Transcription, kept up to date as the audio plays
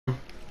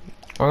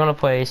We're gonna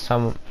play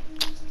some.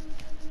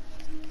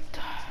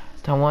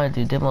 Don't want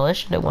to do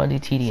demolition. Don't want to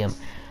do TDM.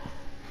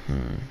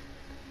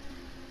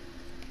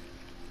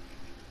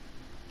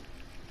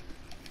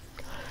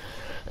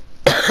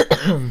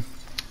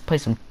 Play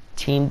some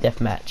team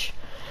deathmatch.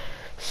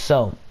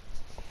 So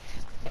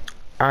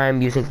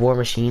I'm using War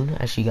Machine,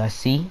 as you guys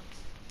see.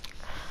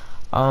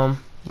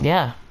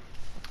 Yeah.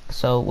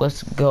 So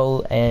let's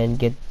go and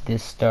get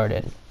this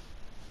started.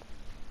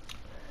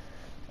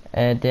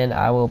 And then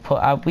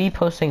I'll be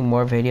posting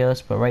more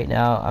videos, but right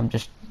now I'm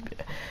just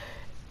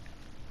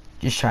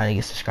trying to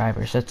get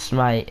subscribers. That's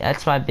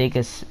my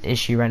biggest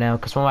issue right now.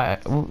 Cause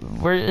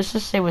let's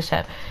just say what's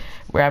happening.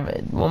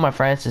 One of my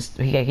friends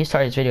he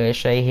started his video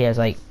yesterday. He has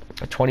like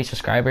 20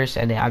 subscribers,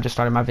 and then I just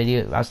started my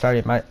video. I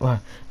started my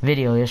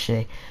video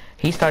yesterday.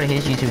 He started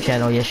his YouTube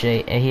channel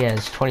yesterday, and he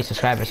has 20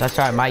 subscribers. I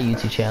started my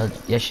YouTube channel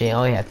yesterday, and I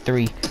only had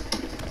 3.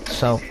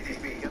 So.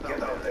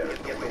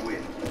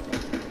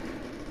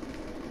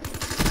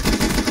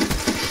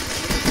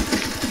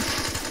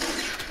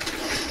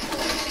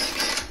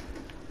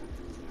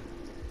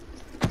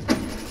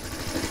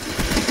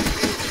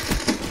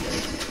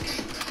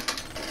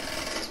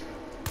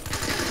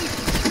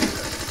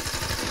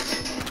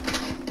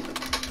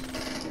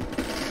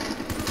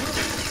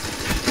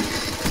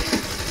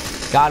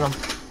 Got him.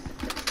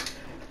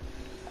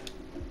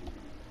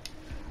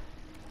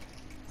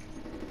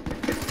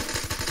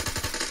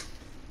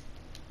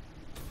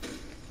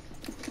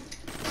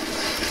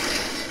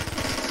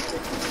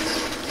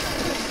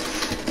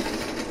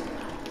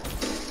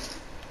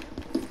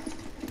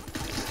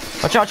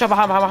 Watch out,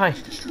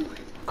 behind.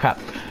 Crap.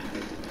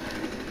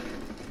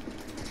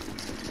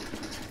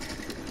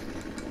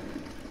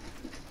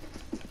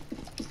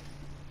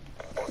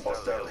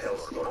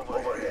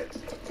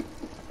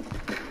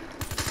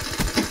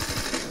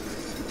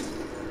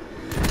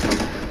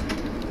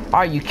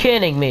 Are you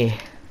kidding me?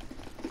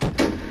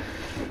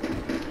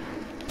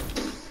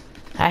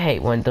 I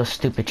hate one of those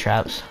stupid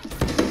traps.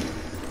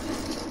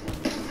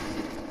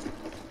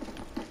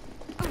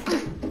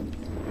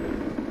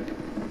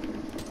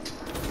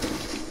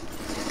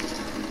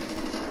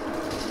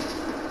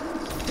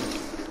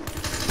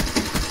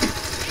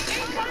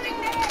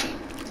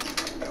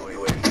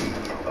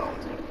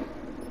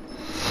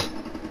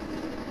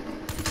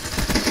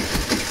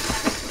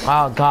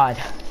 Oh God,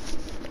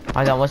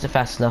 my gun wasn't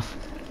fast enough.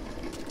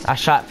 I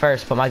shot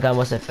first, but my gun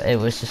wasn't. It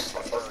was just.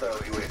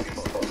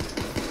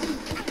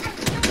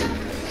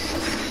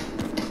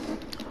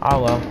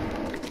 Oh well.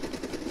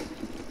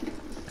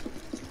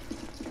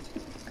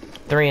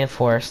 3 and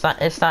 4.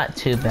 It's not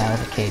too bad,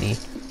 Katie.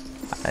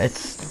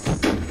 It's.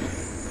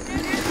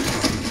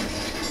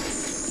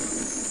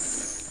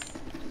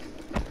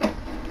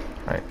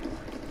 Alright.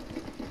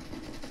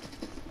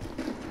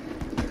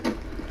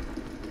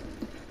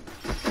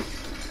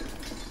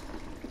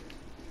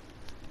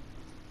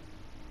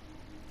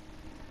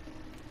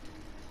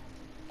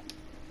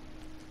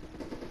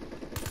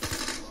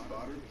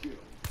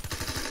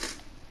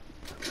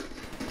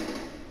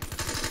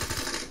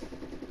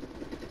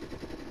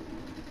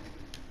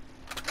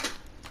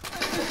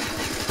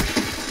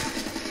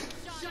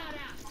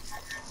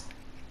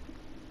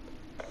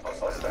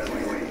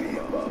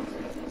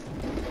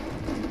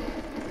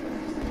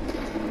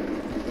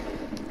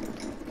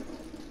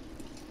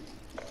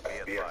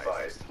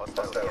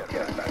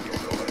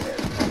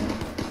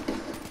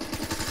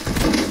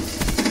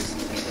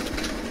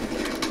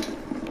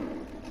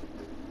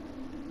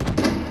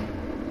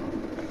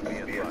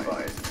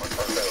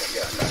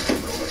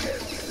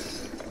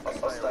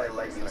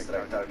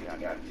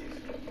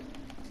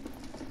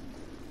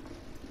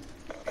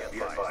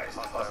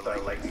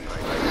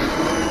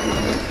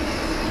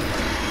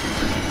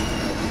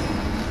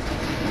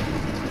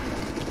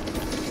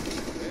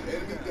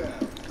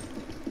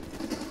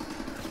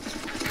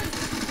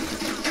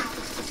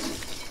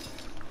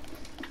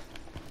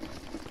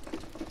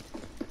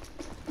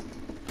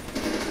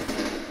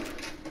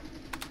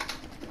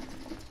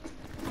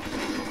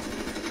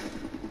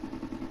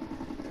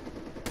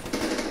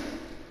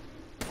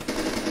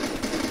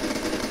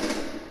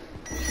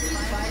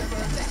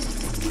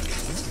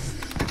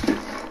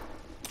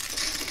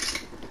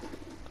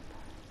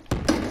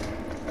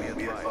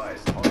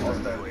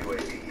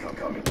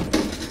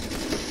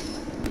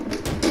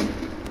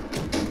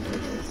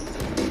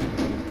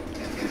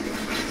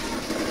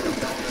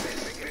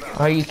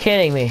 Are you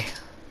kidding me?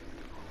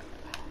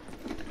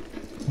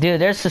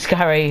 Dude, there's this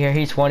guy right here.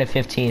 He's 1 in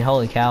 15.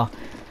 Holy cow.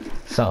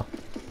 So,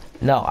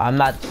 no, I'm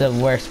not the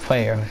worst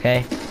player,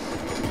 okay?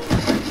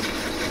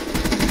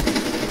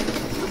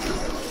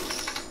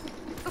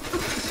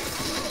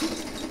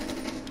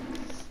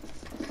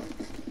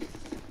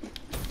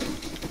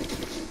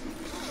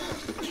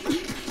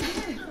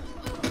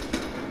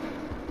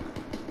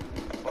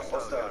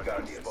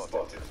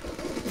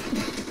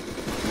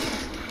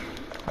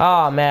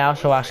 Oh man, I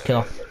should last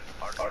kill.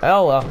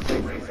 Oh well.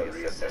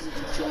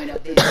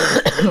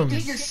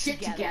 Get your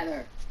shit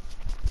together.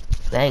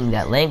 Dang,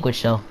 that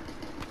language though.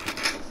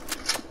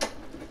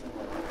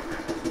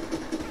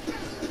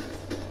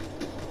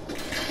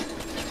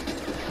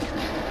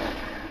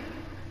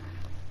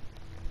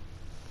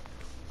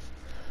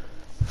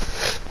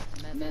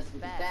 with the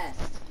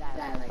best, that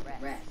I like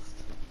the rest.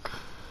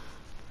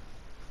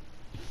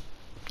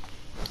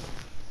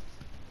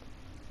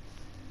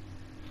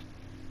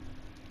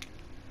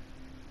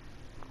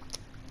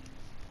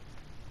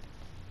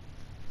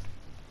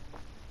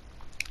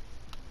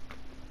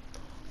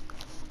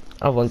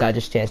 Oh, one guy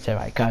just stands there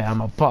like, "Guy,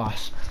 I'm a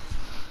boss."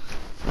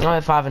 I'm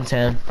at 5 and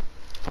 10.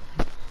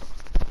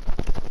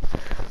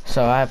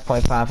 So I have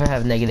 0.5. I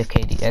have negative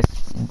KD.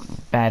 That's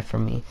bad for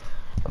me.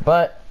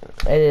 But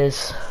it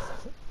is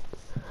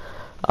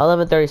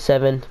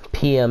 11:37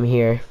 p.m.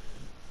 here,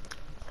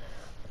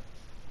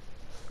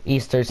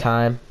 Easter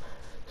time.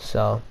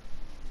 So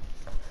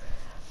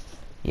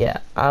yeah,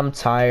 I'm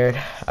tired.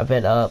 I've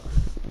been up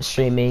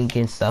streaming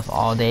and stuff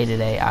all day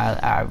today.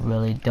 I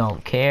really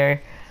don't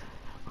care.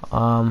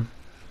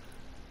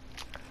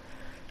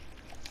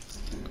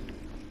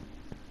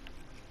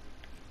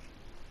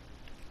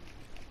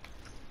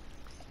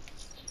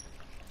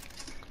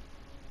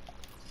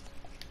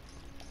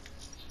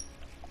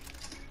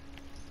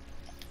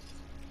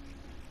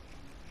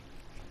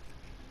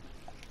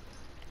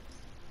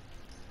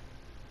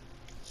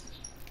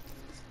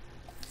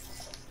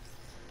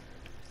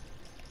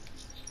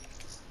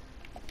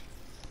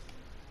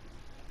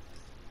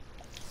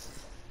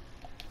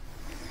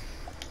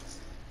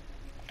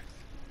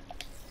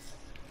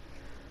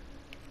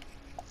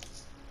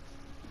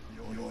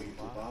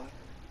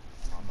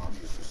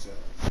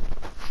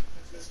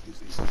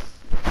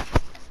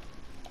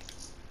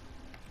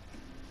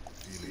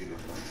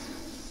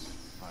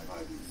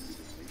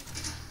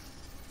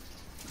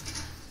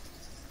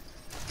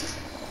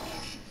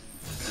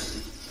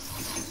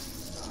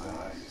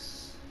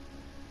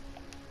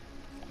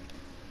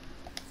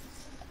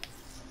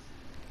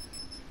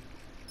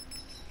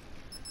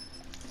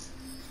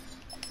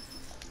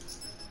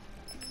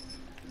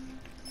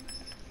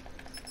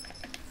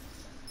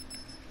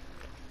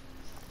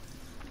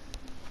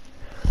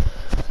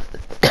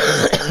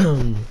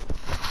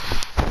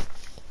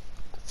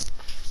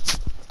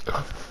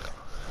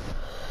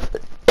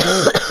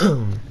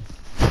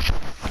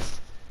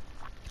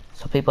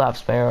 So people have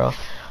Sparrow,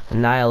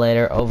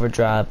 Annihilator,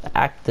 Overdrive,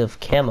 Active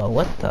Camo.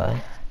 What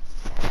the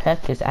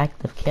heck is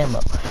Active Camo?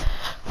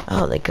 I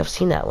don't think I've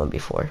seen that one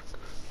before.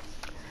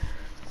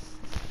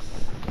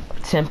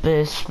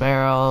 Tempest,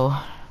 Sparrow,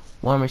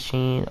 War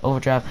Machine,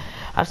 Overdrive.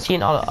 I've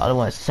seen all the other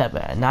ones except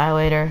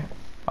Annihilator.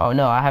 Oh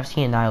no, I have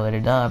seen Annihilator.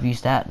 Duh, I've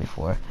used that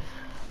before.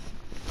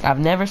 I've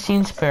never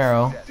seen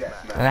Sparrow,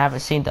 and I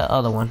haven't seen the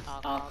other one.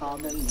 I'll call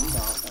them, you call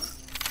them.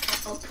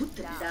 I'll put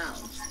them down.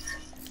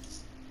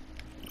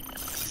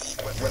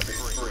 Weapon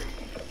free.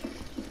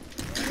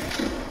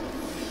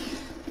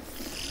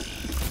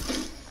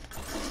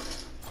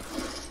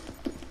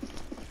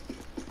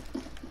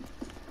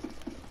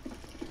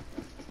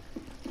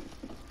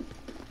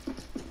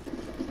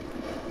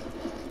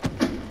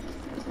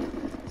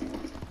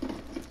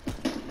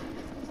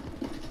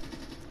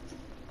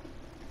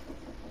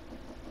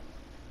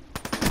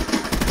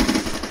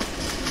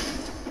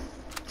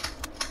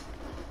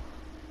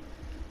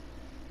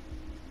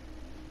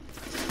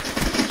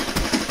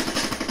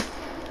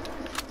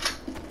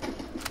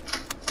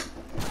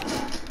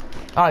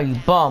 Oh, you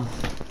bum.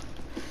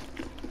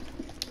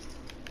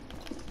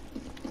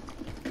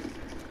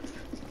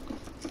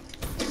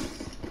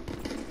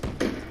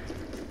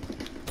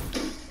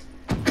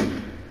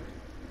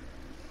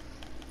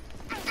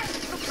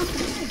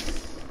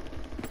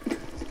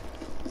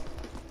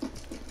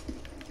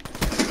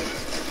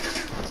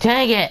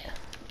 Dang it.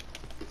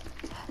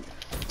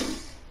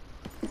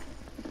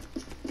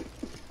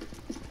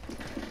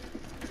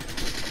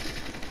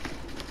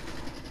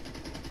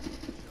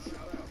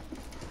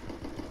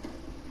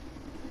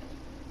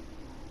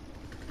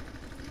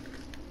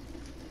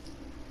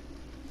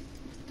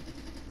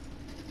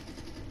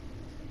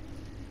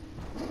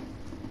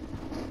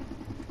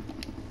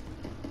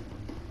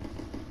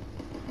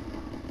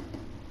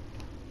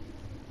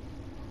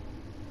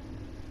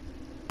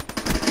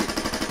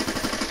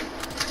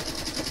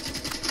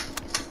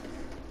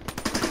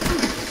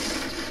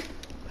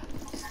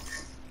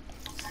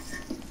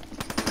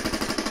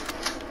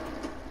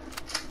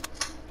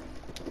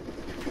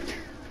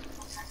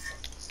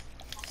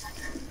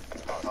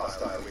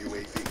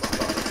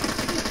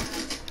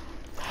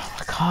 Oh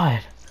my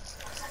god.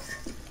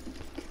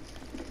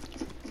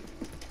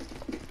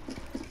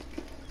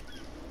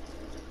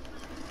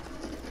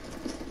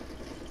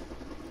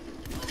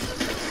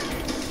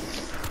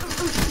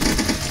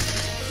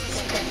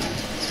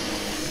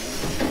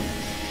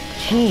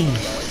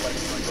 Jeez.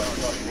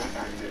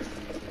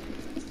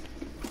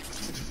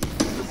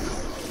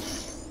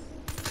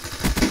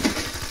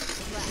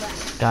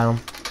 Got him.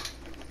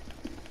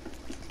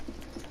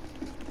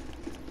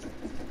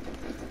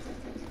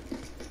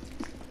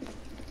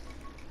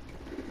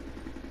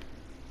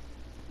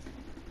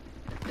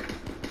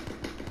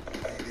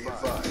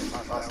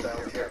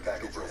 Hostile care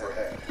package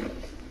overhead.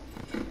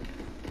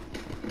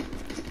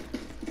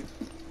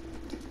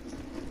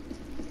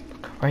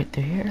 Right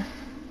through here.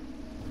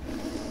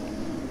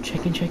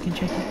 Checking.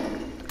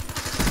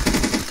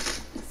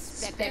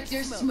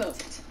 Sector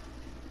smoked.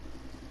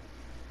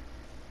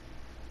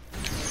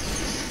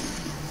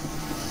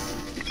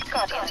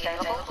 Guardian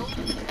available.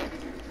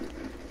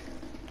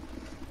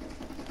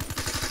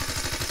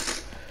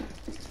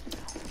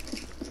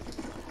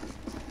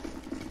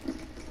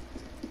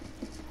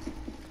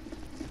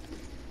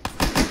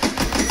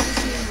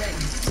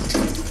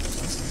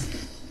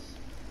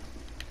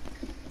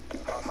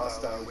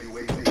 Hostile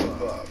UAV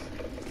above.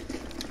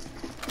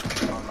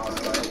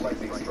 Hostile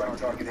lightning strike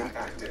targeting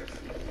active.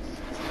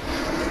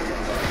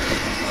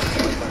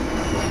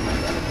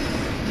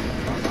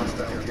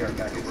 Hostile care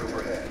package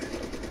overhead.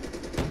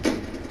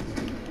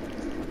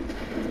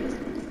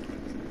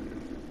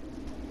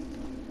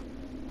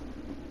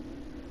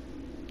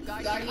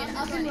 Guardian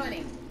up and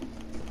running.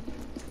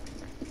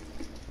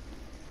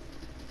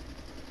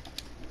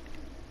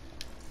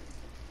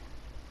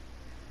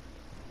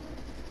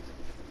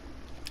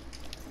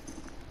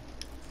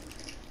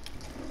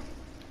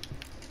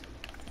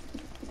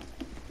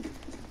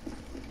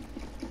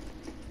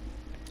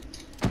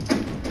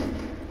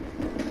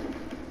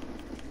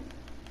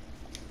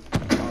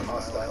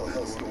 Hostile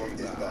hellstorm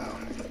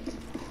inbound.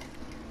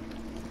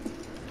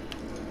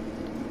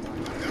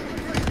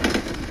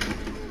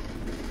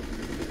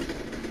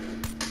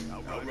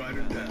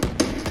 Outrider down.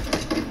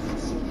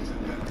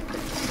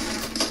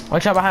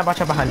 Watch out behind,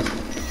 watch out behind.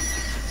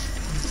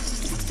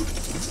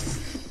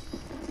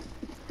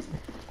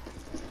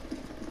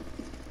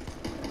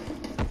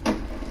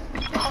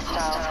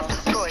 Hostile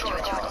destroyed your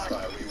target.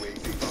 Hostile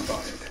UAV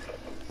spotted.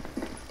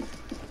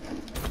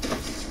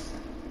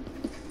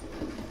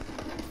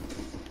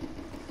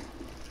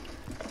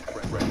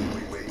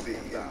 Friendly UAV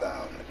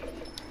inbound.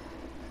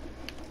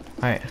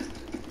 Alright.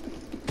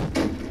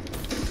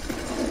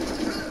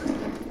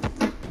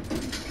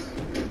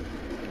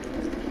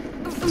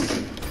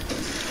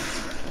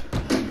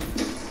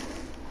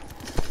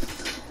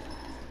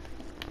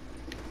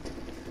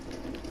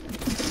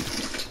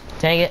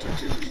 Dang it.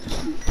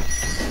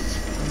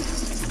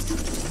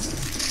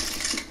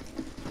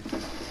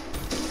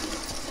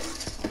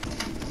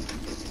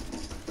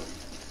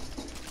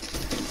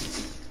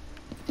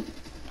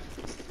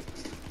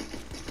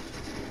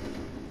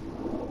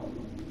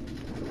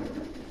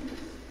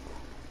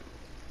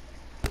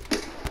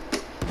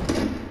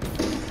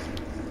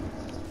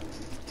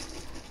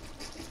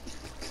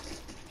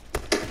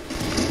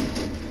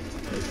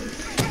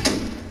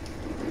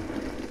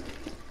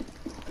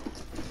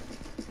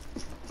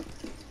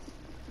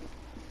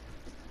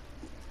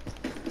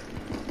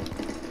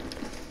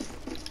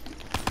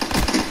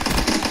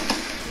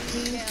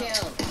 Team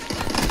kill.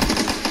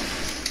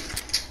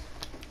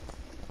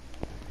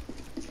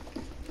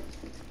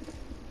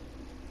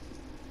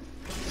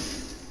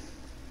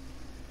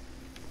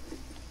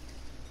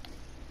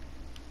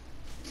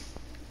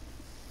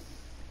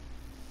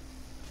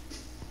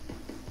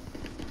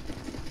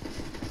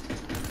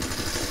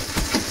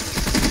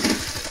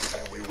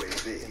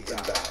 UAV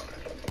inbound.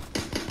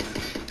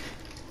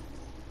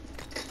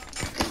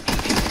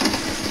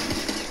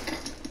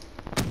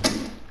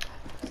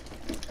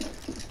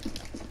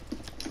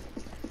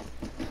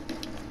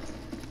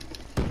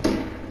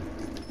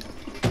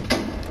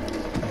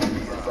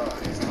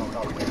 Advised,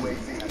 our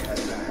UAV has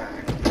been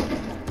hacked.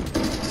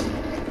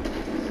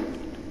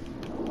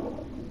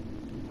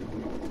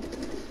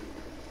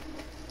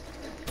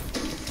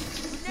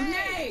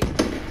 Grenade!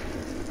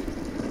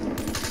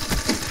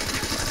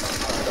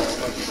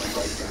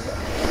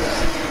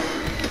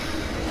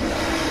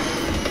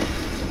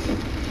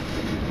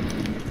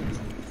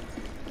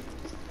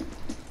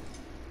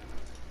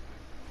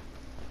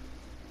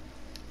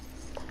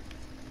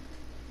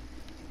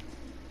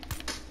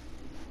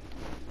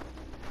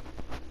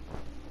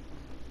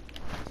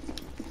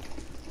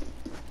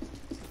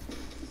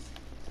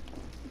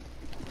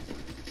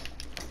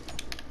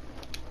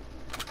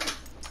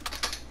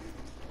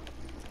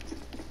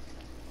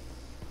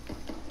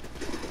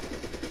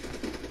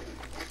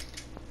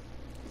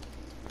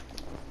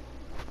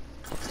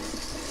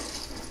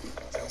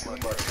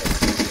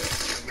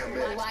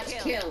 Watch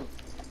kill.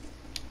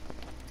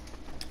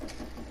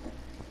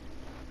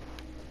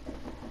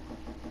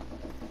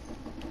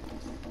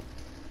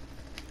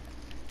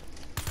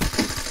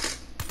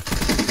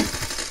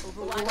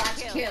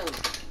 Overwatch kill.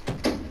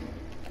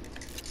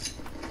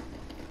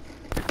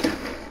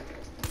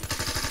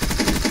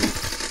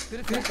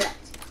 Good effect.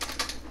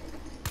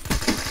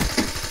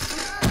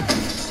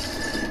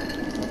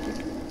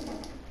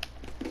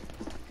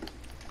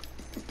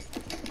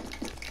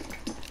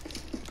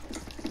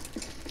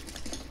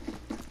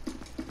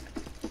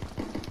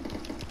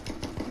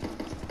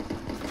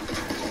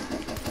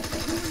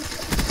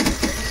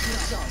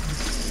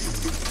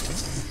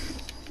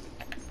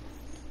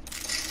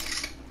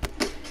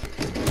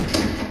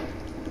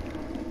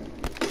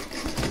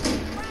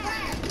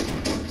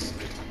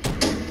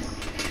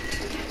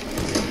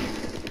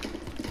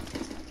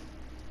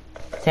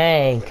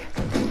 Tank.